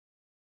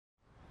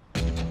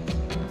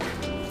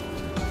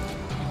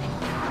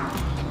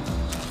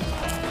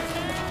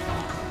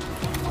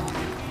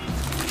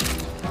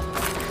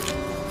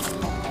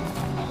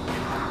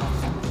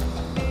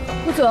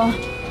总，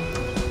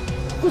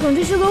顾总，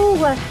这是个误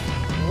会，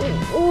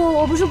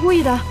我不是故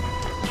意的。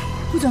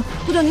顾总，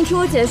您听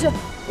我解释，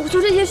我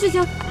做这些事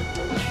情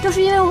都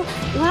是因为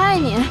我爱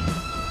你。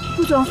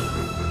顾总，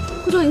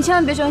你千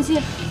万别生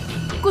气。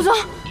顾总，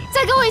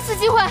再给我一次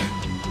机会。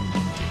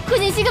贺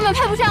锦熙根本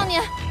配不上你，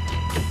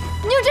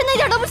你就真的一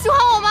点都不喜欢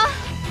我吗？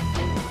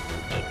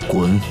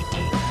滚！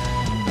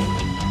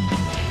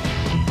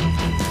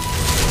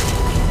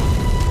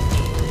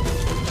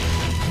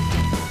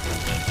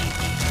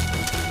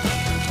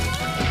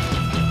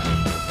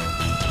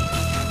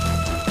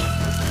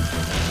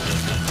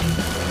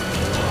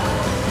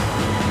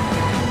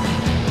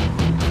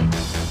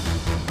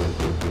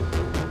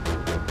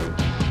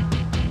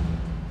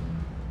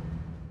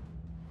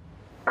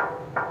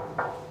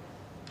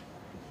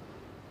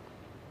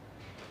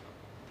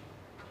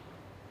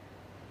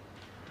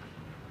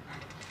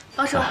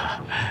王叔，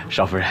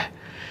少夫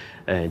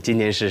人，今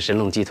年是神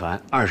龙集团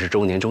20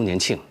周年周年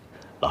庆，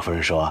老夫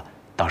人说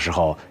到时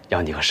候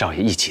要你和少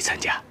爷一起参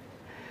加，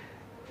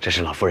这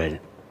是老夫人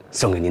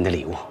送给您的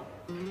礼物。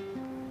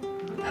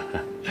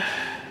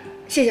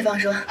谢谢方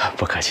叔。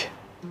不客气。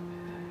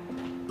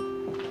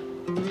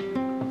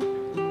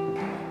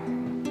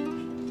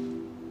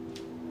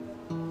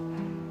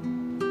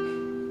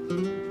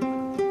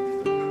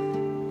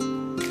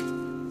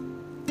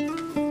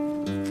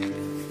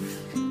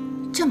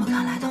这么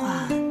看来的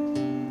话，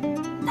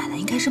奶奶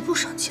应该是不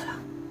生气了。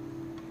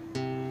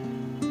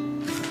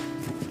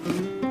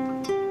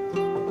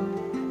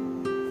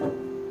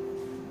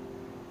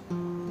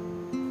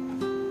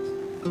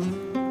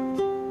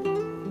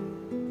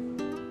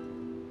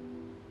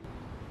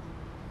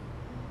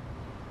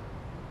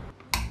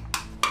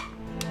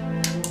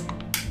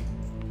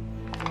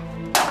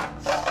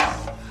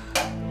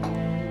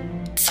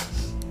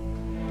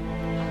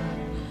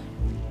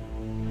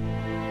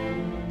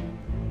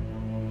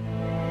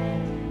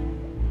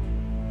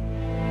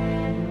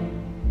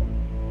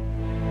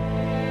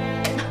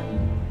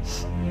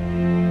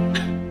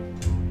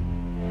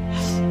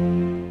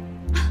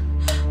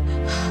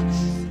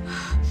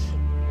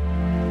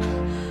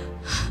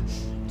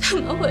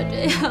怎么会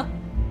这样？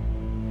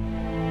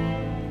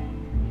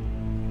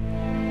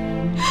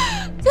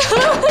怎么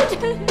会这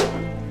样？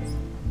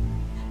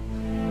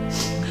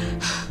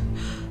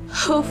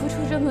我付出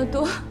这么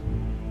多，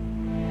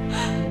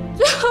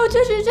最后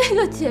却是这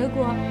个结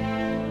果。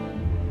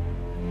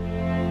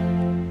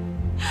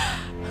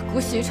顾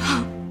西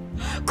城，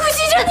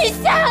你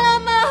瞎了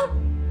吗？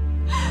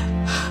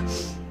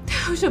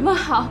他有什么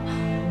好？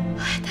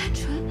还单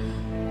纯，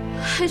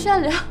还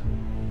善良。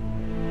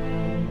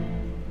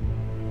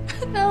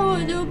 那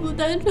我就不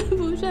单纯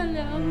不善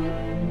良了。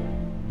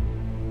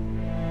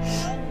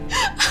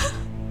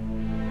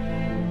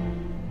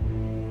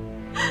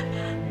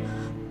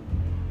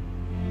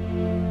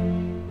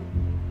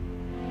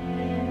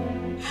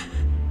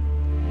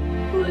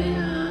不要，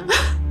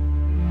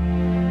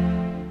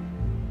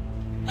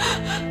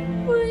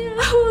不要，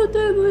我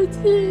对不起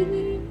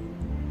你，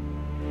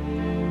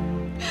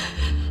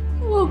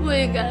我不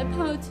应该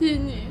抛弃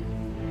你，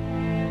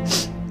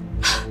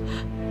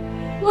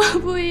我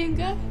不应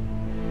该。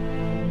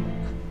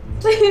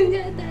 不应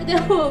该打掉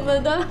我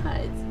们的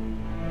孩子，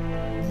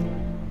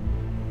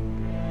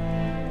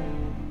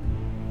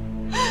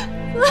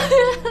不要，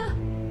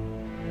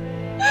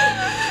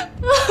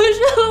都是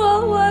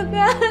我活该，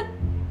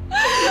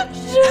是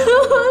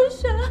我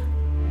傻。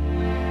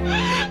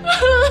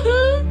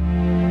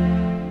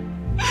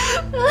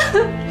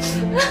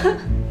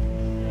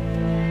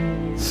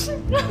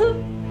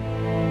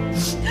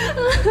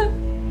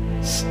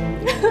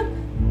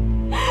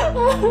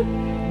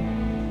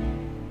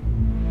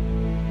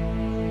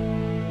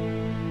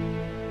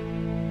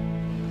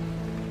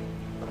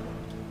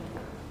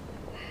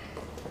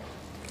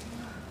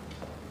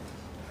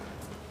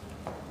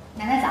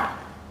奶奶早。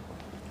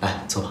来，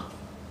坐吧。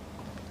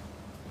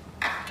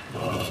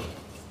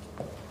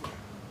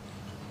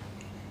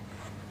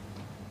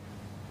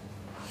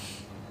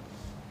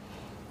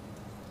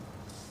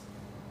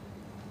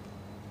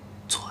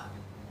坐。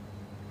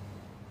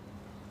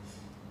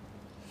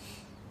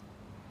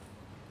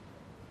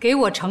给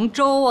我盛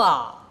粥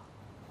啊！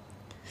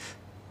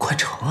快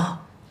盛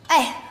啊！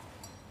哎。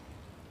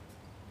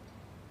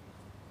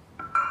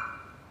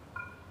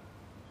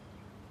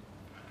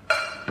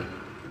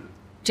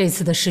 这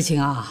次的事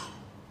情啊，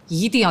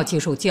一定要接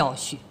受教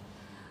训，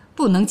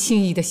不能轻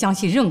易的相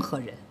信任何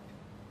人。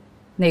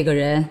那个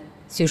人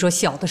虽说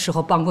小的时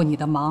候帮过你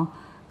的忙，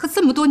可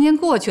这么多年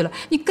过去了，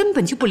你根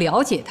本就不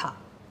了解他。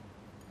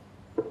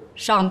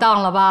上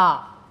当了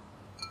吧？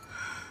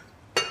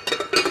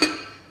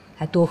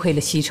还多亏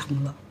了西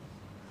城了，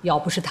要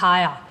不是他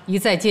呀一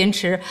再坚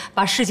持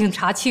把事情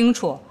查清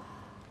楚，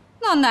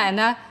那奶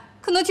奶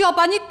可能就要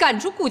把你赶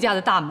出顾家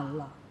的大门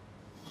了。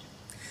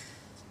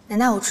奶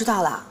奶，我知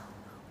道了。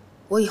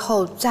 我以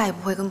后再也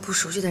不会跟不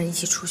熟悉的人一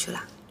起出去了。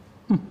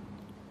哼，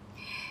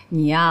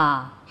你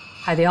呀，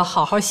还得要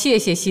好好谢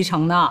谢西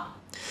城呢。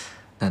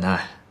奶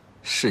奶，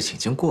事情已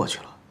经过去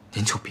了，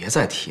您就别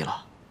再提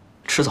了。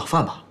吃早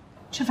饭吧。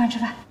吃饭，吃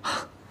饭。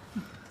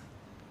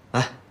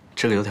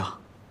吃个油条。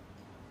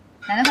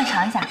奶奶快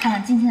尝一下，看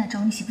看今天的粥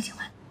你喜不喜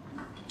欢。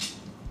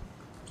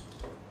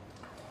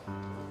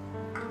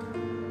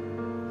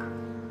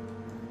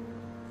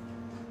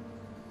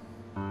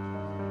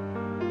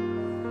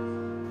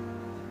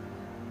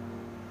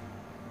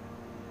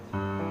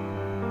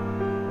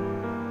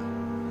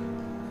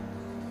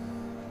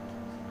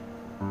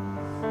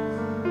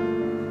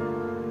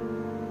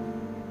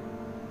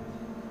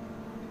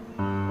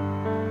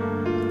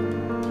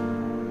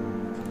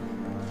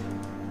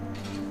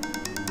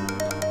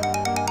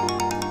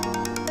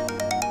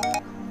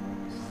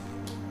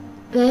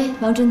喂，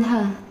王侦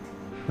探。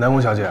南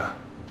宫小姐，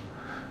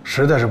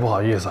实在是不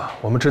好意思啊，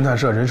我们侦探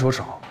社人手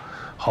少，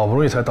好不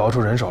容易才倒出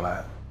人手来，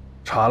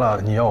查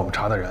了你要我们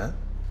查的人。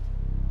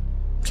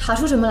查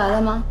出什么来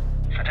了吗？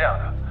是这样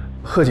的，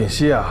贺锦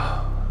熙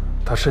啊，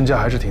她身家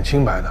还是挺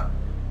清白的，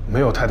没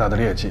有太大的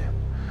劣迹。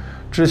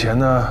之前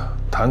呢，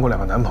谈过2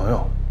个男朋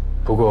友，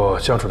不过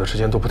相处的时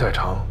间都不太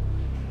长。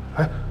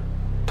哎，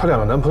她2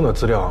个男朋友的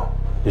资料，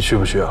你需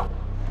不需要？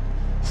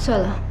算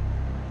了，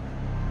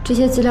这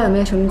些资料也没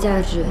有什么价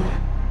值，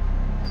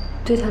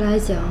对他来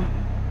讲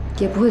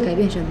也不会改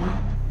变什么。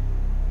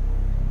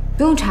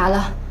不用查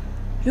了，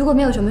如果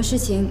没有什么事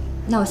情，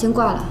那我先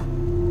挂了。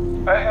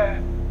哎，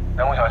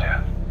南宫小姐。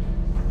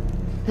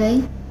喂。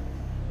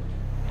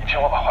你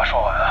听我把话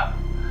说完啊。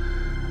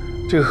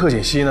这个贺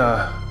锦熙呢，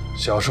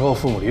小时候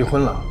父母离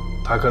婚了，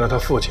他跟了他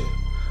父亲，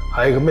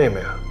还有一个妹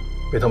妹啊，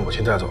被他母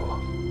亲带走了。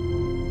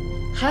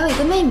还有一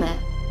个妹妹？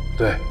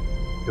对，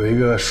有一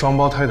个双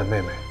胞胎的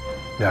妹妹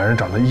，2人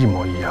长得一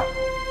模一样。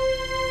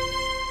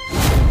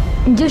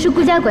你就是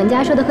顾家管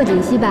家说的贺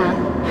锦熙吧？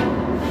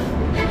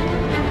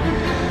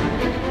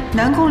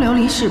南宫琉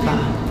璃是吧？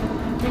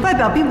外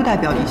表并不代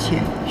表一切，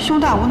胸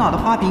大无脑的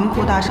花瓶，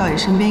顾大少爷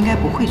身边应该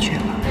不会缺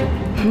吧？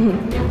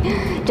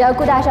只要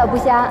顾大少不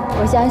瞎，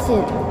我相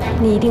信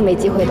你一定没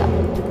机会的。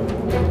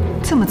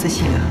这么自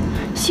信啊！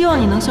希望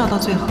你能笑到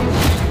最后。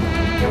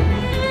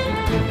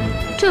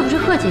这不是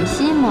贺锦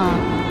熙吗？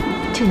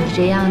就你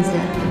这样子，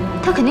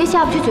他肯定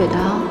下不去嘴的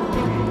哦。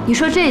你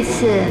说这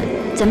次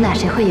咱们俩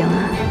谁会赢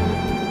啊？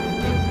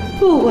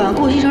不管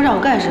顾西城让我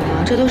干什么，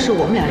这都是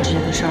我们俩之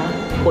间的事儿，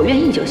我愿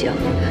意就行，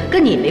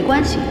跟你没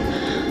关系。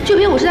就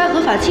凭我是他合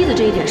法妻子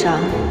这一点上，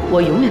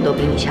我永远都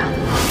比你强。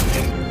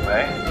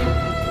喂，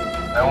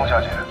南宫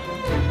小姐，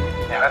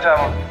你还在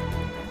吗？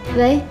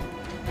喂，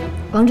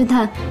王侦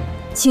探，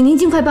请您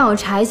尽快帮我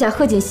查一下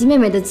贺锦熙妹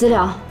妹的资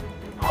料。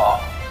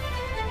好，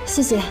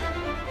谢谢。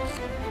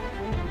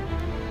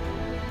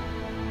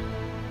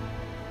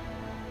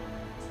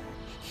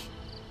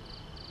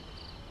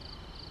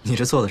你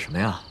这做的什么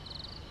呀？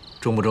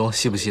中不中，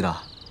西不西的？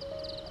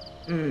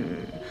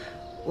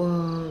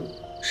我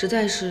实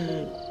在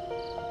是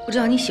不知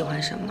道你喜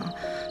欢什么，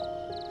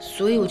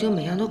所以我就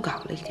每样都搞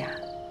了一点。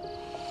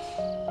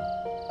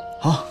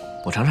好，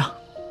我尝尝。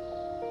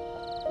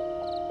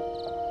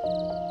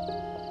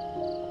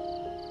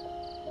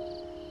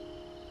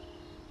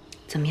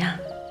怎么样？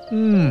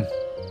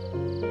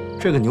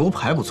这个牛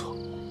排不错，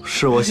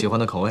是我喜欢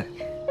的口味。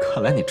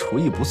看来你厨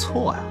艺不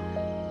错呀。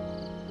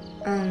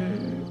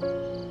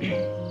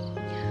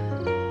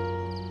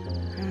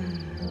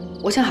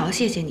我想好好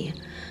谢谢你。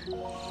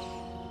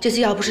这次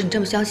要不是你这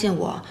么相信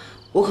我，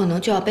我可能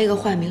就要背个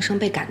坏名声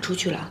被赶出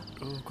去了。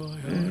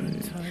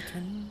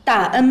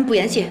大恩不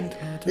言谢，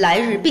来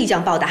日必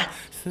将报答。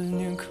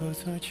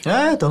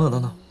哎，等等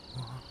等等，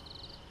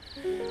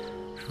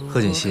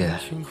贺锦熙，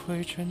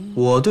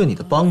我对你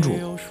的帮助，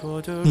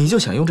你就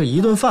想用这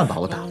一顿饭把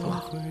我打发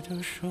了？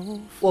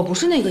我不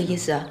是那个意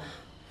思，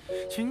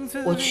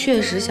我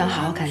确实想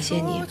好好感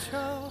谢你，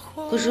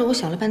可是我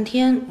想了半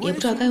天，也不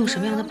知道该用什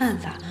么样的办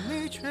法。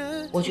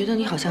我觉得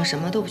你好像什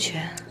么都不缺。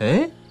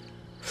哎，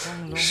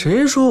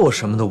谁说我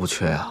什么都不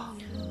缺啊？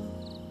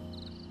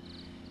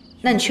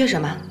那你缺什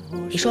么？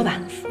你说吧。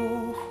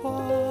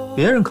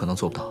别人可能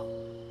做不到，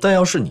但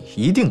要是你，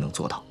一定能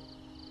做到。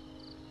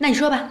那你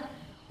说吧。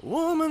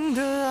我们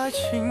的爱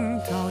情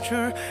到这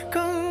儿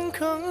刚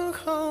刚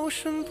好，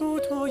剩不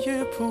多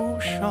也不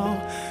少，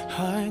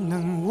还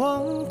能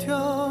忘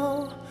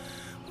掉。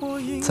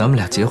咱们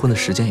俩结婚的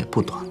时间也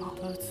不短了，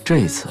这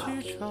一次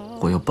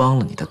我又帮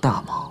了你的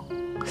大忙，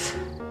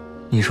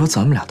你说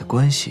咱们俩的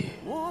关系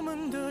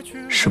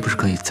是不是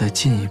可以再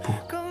进一步？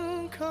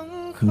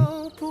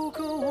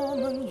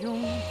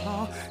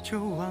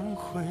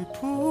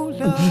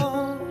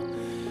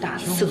大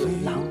色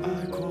狼，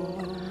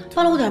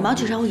帮了我点忙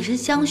就让我以身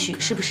相许，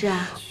是不是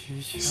啊？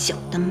小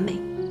的美。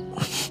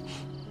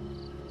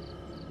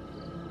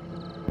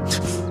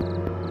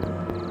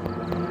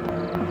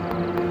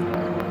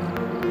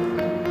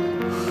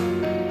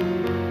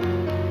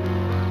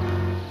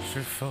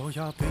是否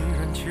要逼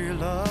人起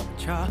了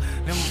家，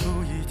亮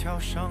出一条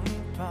伤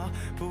疤，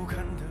不堪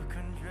的根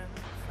源。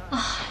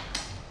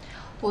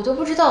我都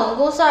不知道我们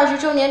公司20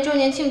周年周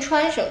年庆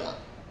穿什么。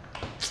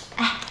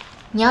哎，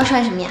你要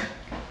穿什么呀？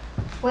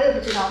我也不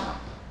知道呢，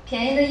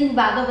便宜的衣服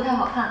吧都不太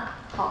好看，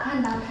好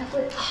看的太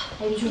贵了。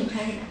哎，你说你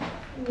穿什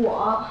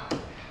么？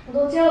我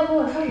都结了婚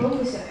了，穿什么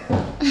不行呀？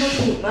但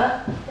是你们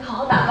得好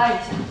好打扮一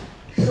下。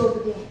说不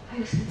定还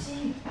有什么机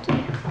遇。对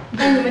呀。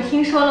那你们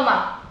听说了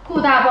吗？顾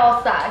大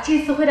boss 啊，这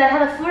次会带他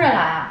的夫人来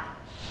啊。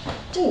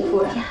顾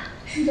夫人呀，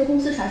是这公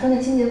司传说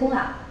那清洁工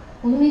啊，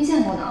我都没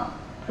见过呢，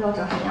不知道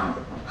长什么样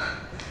子。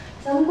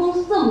咱们公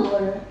司这么多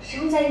人，谁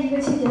会在意一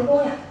个清洁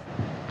工呀？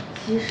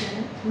其实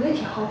我也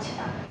挺好奇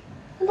的，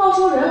那到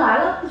时候人来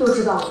了不就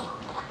知道了吗？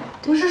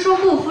不是说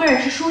顾夫人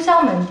是书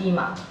香门第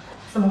吗？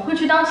怎么会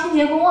去当清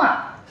洁工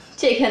啊？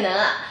这可能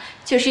啊，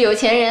就是有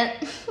钱人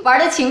玩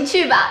的情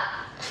趣吧。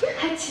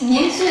还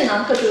情趣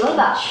呢？可得了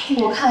吧！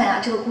我看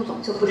呀，这个顾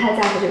总就不太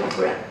在乎这个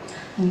夫人。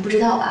你们不知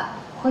道吧？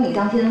婚礼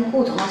当天，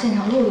顾总到现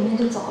场路里面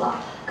就走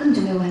了，根本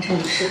就没有完成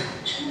仪式。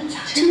真的假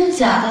的？真的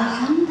假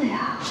的？真的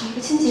呀！我一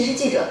个亲戚是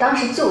记者，当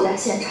时就在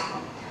现场。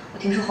我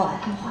听说后来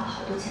他们花了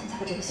好多钱才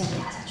把这个项目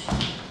压下去。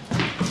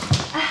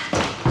哎，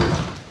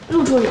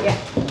陆助理，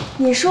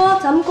你说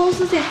咱们公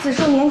司这次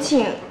周年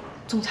庆，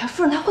总裁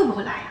夫人她会不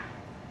会来呀？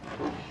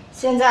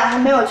现在还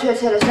没有确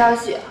切的消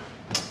息。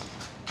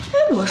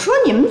哎，我说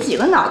你们几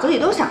个脑子里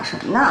都想什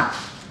么呢？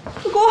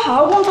就给我好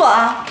好工作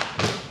啊！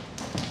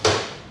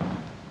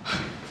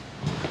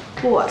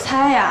我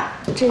猜呀，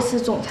这次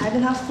总裁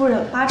跟他夫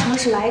人8成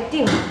是来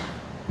定的。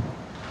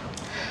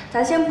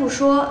咱先不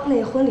说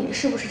那婚礼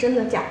是不是真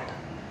的假的，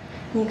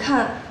你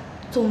看，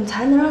总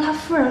裁能让他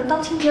夫人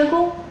当清洁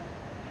工，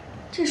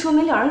这说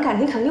明两人感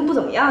情肯定不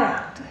怎么样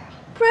呀。对，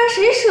不然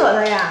谁舍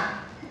得呀？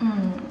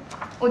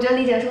我觉得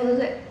李姐说的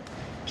对。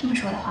这么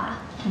说的话，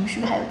我们是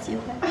不是还有机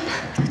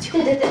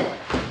会？对，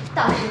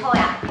到时候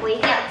呀，我一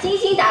定要精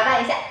心打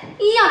扮一下，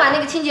一定要把那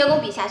个清洁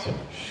工比下去，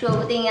说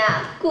不定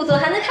呀，顾总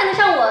还能看得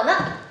上我呢。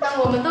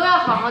那我们都要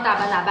好好打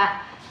扮打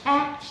扮。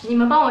哎，你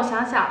们帮我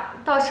想想，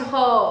到时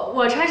候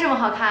我穿什么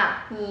好看？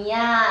你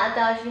呀，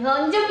到时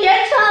候你就别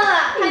穿了，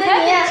你才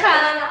别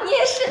穿了呢。你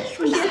也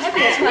是，你才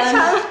别穿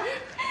了。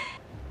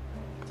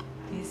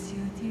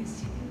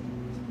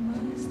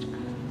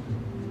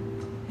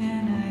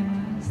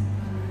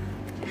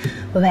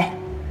薇薇，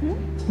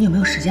你有没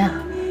有时间啊？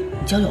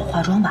你教教我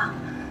化妆吧，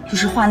就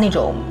是化那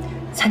种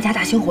参加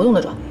大型活动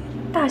的妆。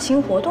大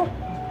型活动？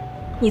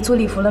你做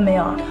礼服了没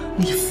有啊？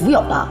礼服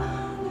有了，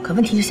可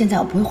问题是现在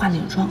我不会化那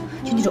种妆，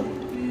就那种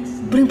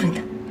不灵不灵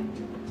的。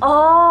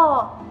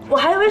哦，我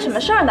还以为什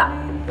么事儿呢。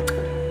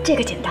这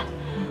个简单，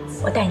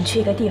我带你去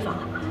一个地方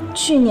啊。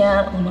去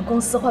年我们公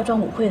司化妆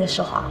舞会的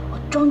时候啊，我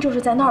妆就是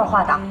在那儿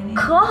化的，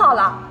可好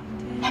了。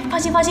哎，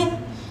放心，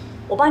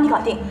我帮你搞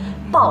定，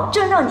保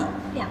证让你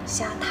亮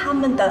瞎他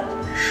们的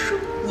双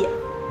眼。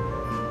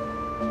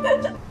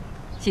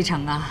西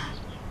城啊，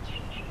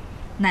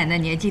奶奶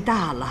年纪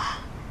大了，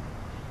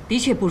的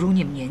确不如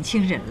你们年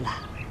轻人了。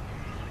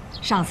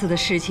上次的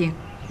事情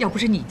要不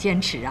是你坚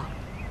持啊，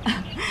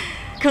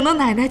可能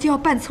奶奶就要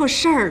办错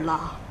事儿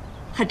了，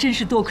还真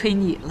是多亏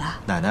你了。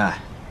奶奶，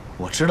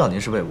我知道您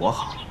是为我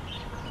好，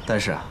但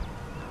是啊，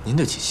您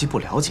对锦溪不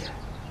了解。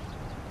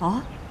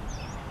哦，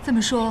这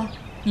么说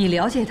你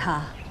了解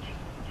她？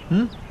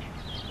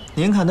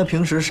您看她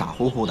平时傻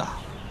乎乎的，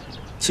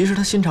其实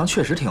她心肠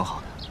确实挺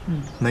好的。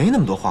没那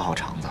么多花花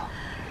肠子。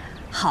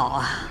好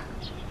啊，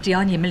只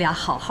要你们俩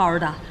好好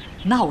的，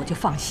那我就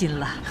放心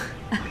了。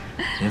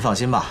您放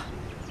心吧，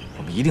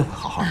我们一定会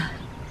好好的。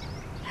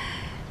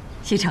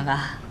西城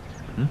啊，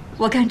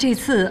我看这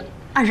次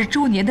20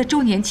周年的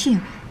周年庆，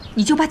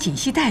你就把锦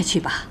溪带去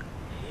吧。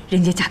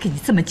人家嫁给你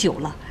这么久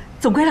了，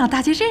总该让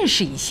大家认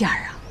识一下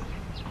啊。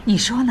你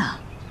说呢？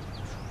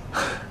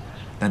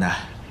奶奶，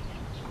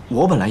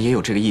我本来也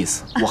有这个意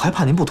思，我还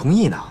怕您不同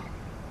意呢。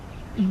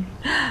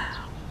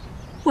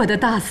我的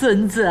大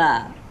孙子，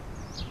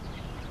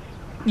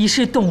你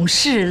是懂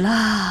事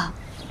了。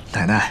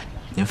奶奶，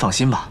您放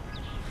心吧，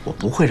我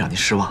不会让您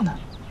失望的。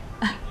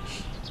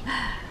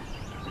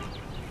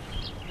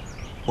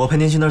我陪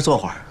您去那儿坐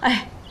会儿。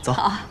哎，走。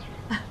好。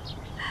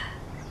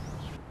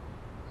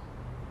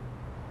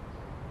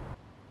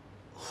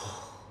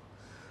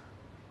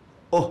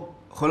哦，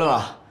回来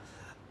了。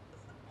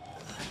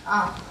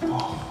啊，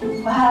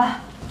回来了。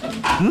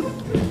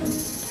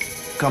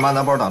干嘛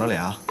拿包挡着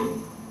脸啊？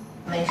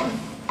没事。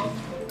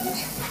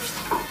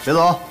别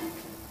走，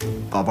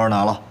把包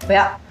拿了。不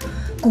要，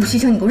顾西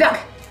城，你给我让开！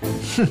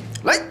哼，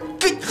来，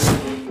给。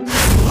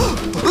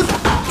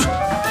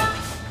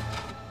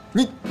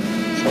你，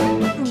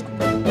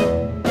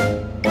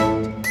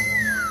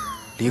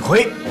李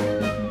逵，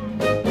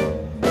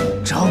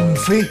张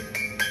飞，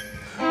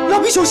蜡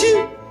笔小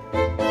新。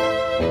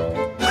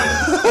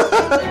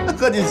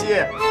贺锦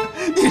溪，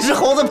你是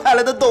猴子派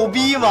来的逗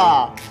逼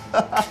吗？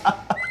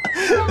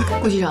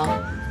顾西城，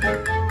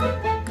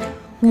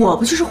我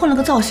不就是换了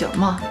个造型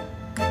吗？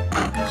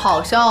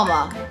好笑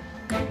吗？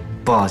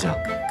不好笑。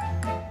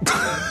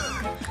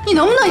你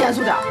能不能严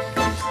肃点？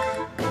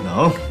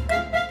能。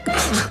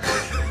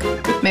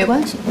没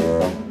关系。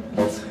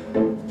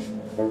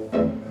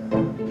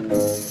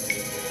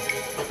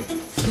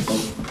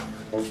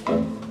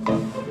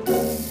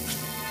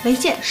没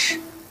见识。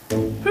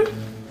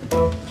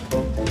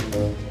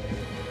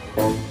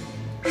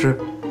是。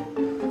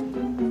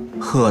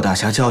贺大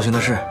侠教训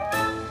的是。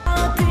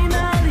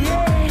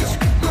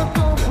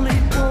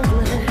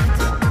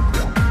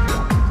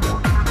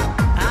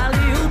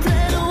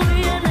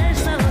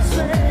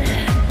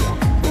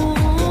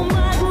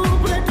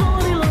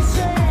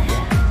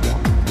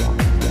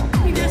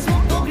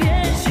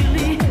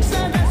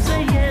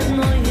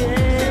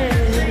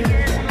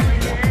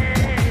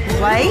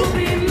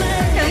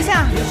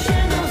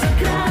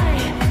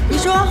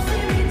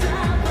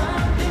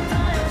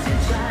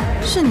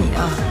是你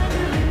啊，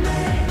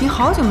你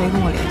好久没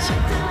跟我联系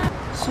了。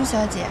苏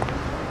小姐，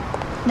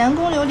南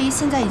宫琉璃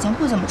现在已经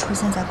不怎么出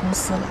现在公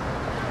司了。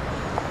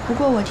不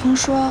过我听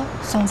说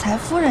总裁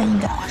夫人应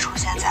该会出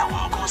现在我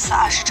们公司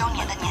20周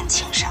年的年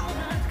庆上，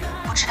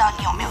不知道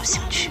你有没有兴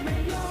趣？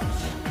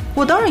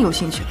我当然有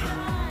兴趣了，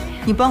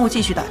你帮我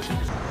继续打听。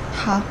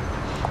好，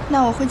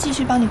那我会继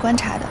续帮你观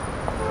察的。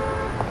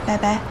拜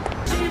拜。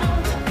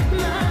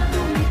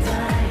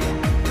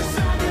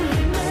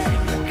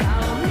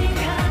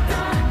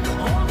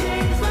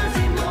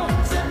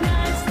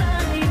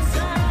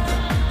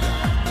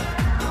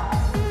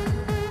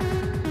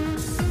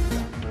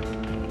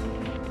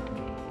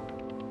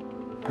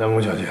南宫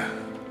小姐，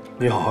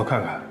你好好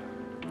看看，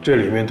这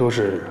里面都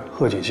是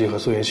贺锦熙和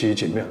苏妍希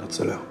姐妹俩的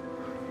资料。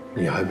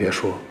你还别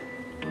说，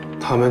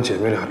她们姐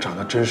妹俩长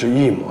得真是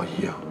一模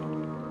一样，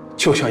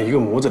就像一个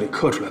模子里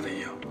刻出来的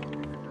一样。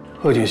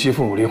贺锦熙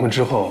父母离婚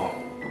之后，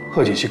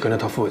贺锦熙跟着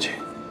他父亲，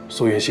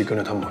苏妍希跟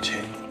着他母亲。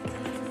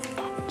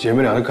姐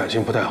妹俩的感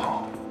情不太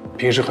好，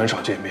平时很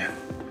少见面。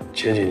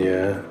前几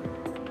年，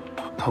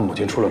他母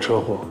亲出了车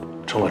祸，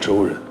成了植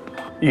物人，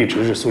一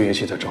直是苏妍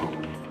希在照顾。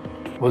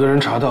我的人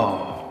查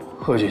到，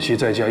贺锦熙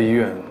在家医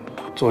院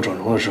做整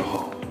容的时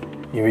候，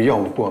因为药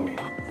物过敏，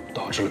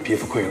导致了皮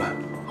肤溃烂。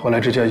后来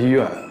这家医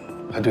院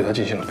还对他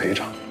进行了赔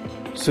偿。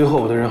随后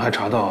我的人还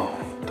查到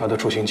他的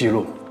出行记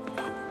录，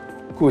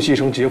顾西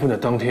城结婚的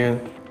当天，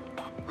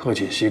贺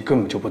锦熙根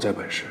本就不在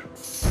本市。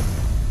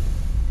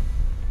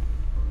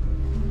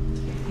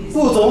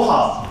顾总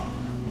好。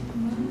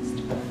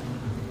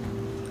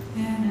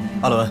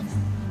阿伦，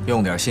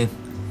用点心，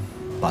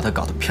把它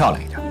搞得漂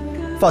亮一点。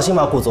放心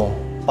吧，顾总，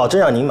保证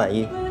让您满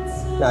意。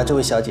那这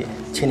位小姐，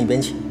请你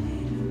边请。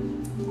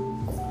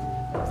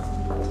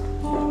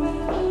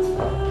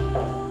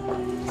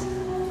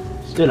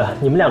对了，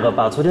你们两个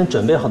把昨天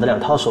准备好的2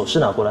套首饰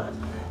拿过来。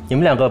你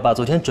们两个把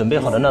昨天准备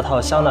好的那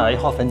套香奈儿1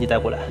号粉底带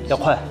过来，要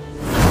快。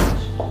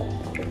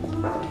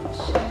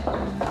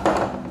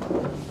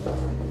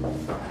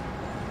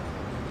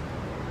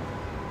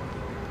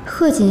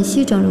贺锦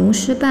熙整容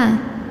失败，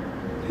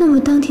那么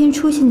当天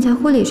出现在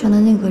婚礼上的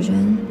那个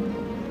人，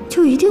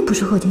就一定不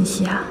是贺锦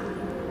熙啊。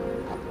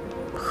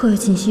贺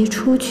锦熙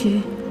出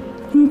去，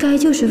应该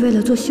就是为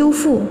了做修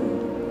复。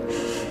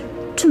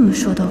这么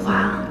说的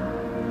话，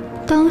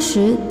当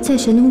时在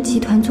神农集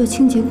团做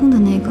清洁工的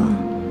那个，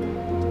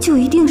就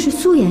一定是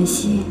苏妍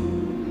希。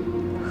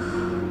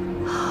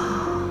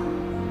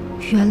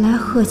原来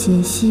贺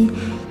锦熙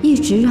一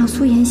直让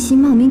苏妍希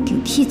冒名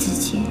顶替自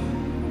己。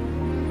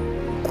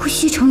顾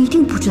西城一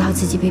定不知道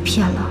自己被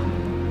骗了。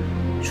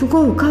如果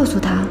我告诉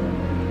他，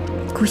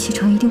顾西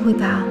城一定会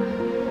把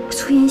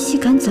苏妍希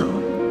赶走，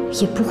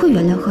也不会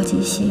原谅贺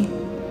锦熙。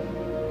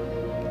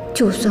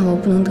就算我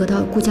不能得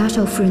到顾家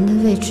少夫人的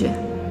位置，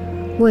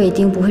我也一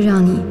定不会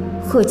让你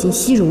贺锦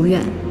熙如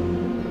愿。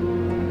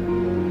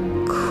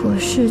可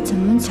是怎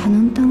么才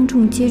能当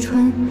众揭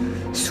穿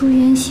苏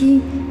妍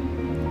希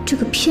这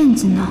个骗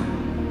子呢？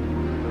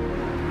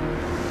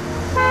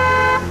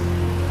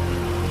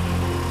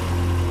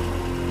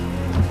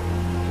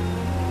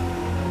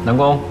南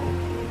宫，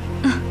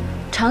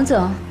常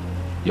总，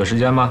有时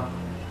间吗？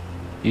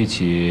一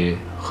起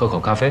喝口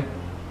咖啡？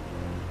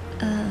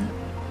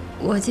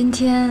我今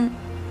天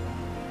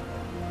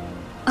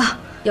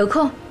有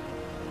空。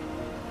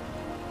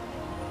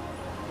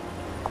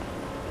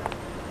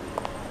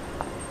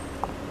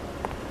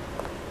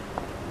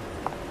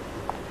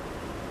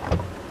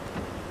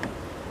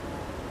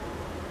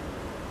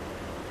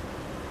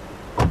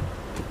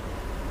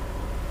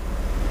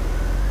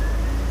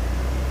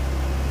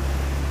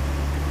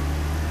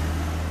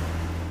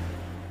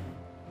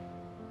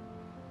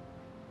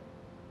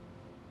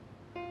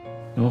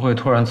怎么会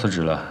突然辞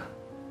职了？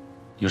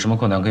有什么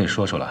困难可以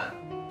说出来，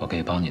我可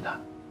以帮你的。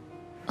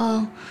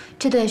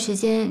这段时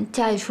间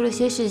家里出了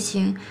些事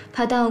情，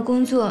怕耽误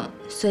工作，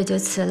所以就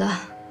辞了。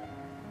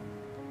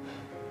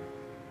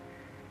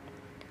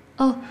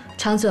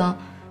常总，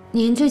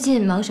您最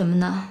近忙什么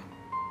呢？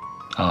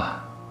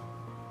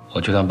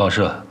我去趟报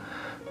社，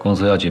公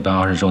司要举办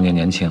20周年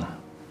年庆，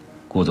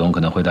顾总可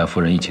能会带夫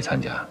人一起参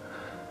加。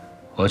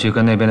我去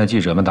跟那边的记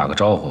者们打个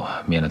招呼，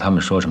免得他们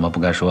说什么不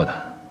该说的。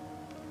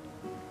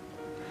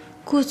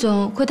顾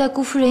总会带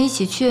顾夫人一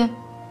起去？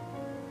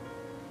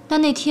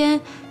那天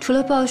除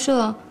了报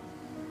社，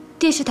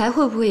电视台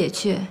会不会也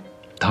去？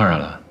当然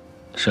了，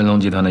神龙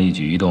集团的一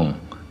举一动，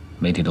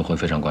媒体都会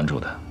非常关注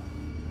的。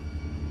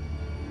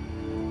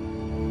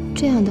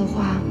这样的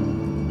话，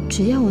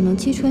只要我能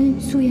揭穿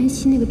苏妍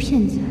希那个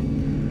骗子，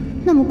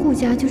那么顾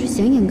家就是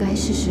想掩盖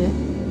事实，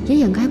也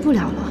掩盖不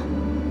了了。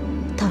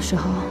到时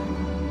候，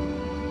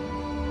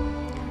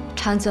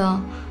常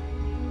总，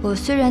我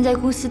虽然在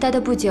公司待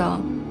得不久，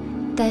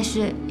但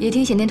是也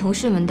挺想念同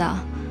事们的。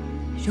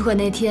如果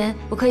那天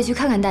我可以去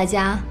看看大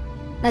家，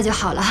那就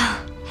好了。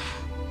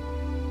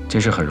这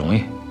事很容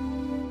易，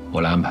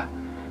我来安排。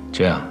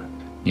这样，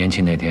年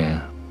庆那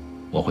天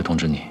我会通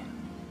知你。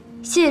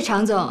谢谢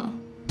常总。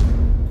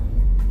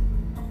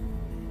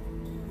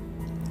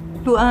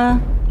陆安，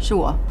是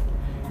我。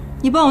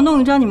你帮我弄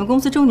一张你们公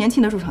司周年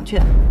庆的入场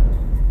券。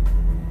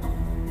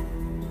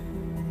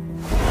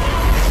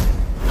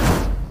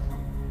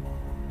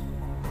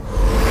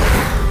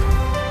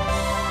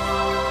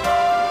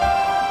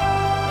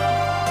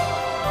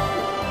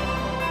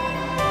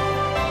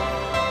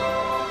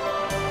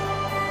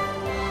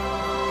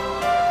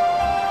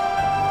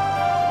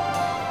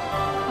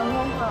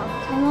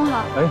常总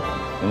好。哎，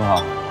你们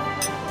好。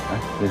哎，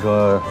你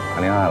说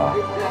谈恋爱了？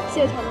谢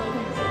谢常总的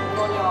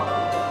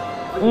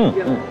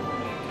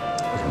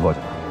我先过去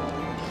了。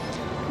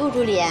陆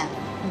助理，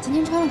你今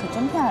天穿的可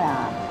真漂亮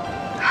啊！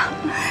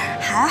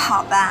还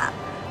好吧。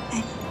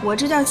哎，我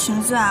这件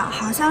裙子啊，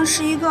好像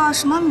是一个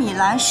什么米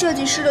兰设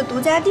计师的独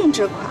家定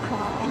制款。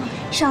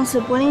上次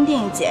柏林电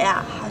影节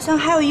呀，好像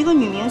还有一个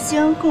女明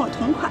星跟我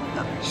同款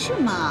呢。是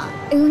吗？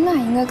哎呦，那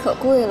应该可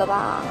贵了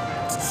吧？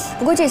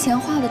不过这钱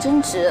花的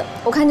真值，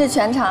我看这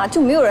全场啊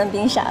就没有人比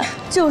你闪。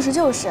就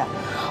是，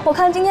我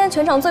看今天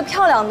全场最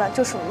漂亮的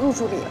就是我陆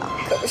助理了。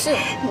可不是？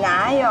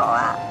哪有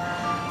啊？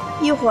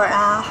一会儿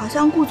啊，好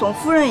像顾总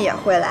夫人也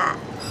会来，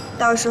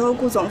到时候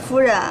顾总夫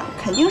人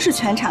肯定是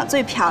全场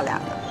最漂亮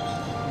的。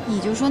你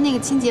就说那个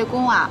清洁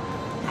工啊，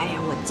哎呀，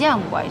我见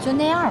过，也就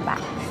那样吧。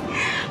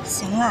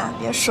行了，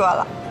别说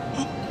了。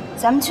哎，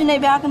咱们去那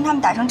边跟他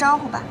们打声招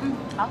呼吧。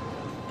好。